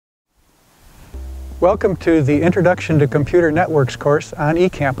Welcome to the Introduction to Computer Networks course on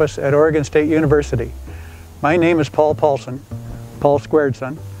Ecampus at Oregon State University. My name is Paulson, Paul squared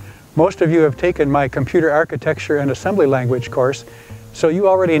son. Most of you have taken my Computer Architecture and Assembly Language course, so you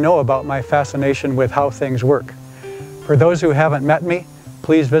already know about my fascination with how things work. For those who haven't met me,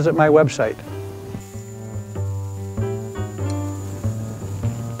 please visit my website.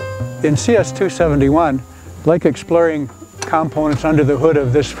 In CS271, like exploring components under the hood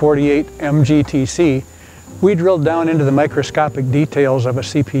of this 48 MGTC, we drilled down into the microscopic details of a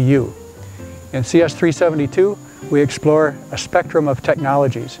CPU. In CS372, we explore a spectrum of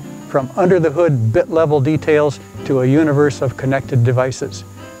technologies, from under-the-hood bit-level details to a universe of connected devices.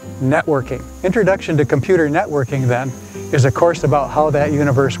 Networking. Introduction to Computer Networking, then, is a course about how that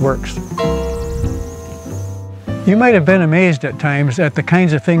universe works. You might have been amazed at times at the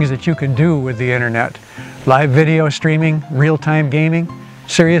kinds of things that you can do with the internet. Live video streaming, real-time gaming,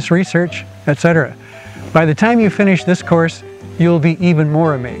 serious research, etc. By the time you finish this course, you'll be even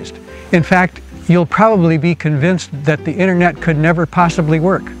more amazed. In fact, you'll probably be convinced that the internet could never possibly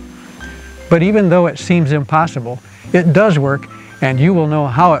work. But even though it seems impossible, it does work, and you will know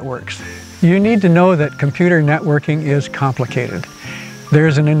how it works. You need to know that computer networking is complicated.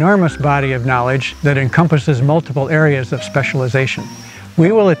 There's an enormous body of knowledge that encompasses multiple areas of specialization.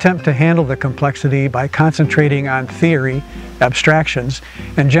 We will attempt to handle the complexity by concentrating on theory, abstractions,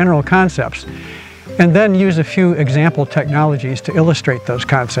 and general concepts, and then use a few example technologies to illustrate those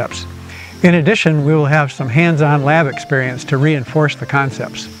concepts. In addition, we will have some hands-on lab experience to reinforce the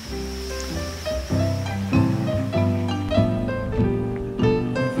concepts.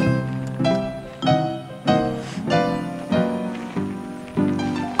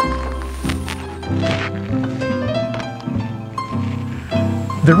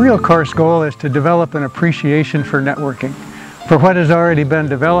 The real course goal is to develop an appreciation for networking, for what has already been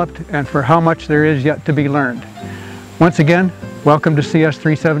developed and for how much there is yet to be learned. Once again, welcome to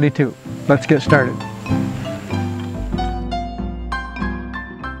CS372. Let's get started.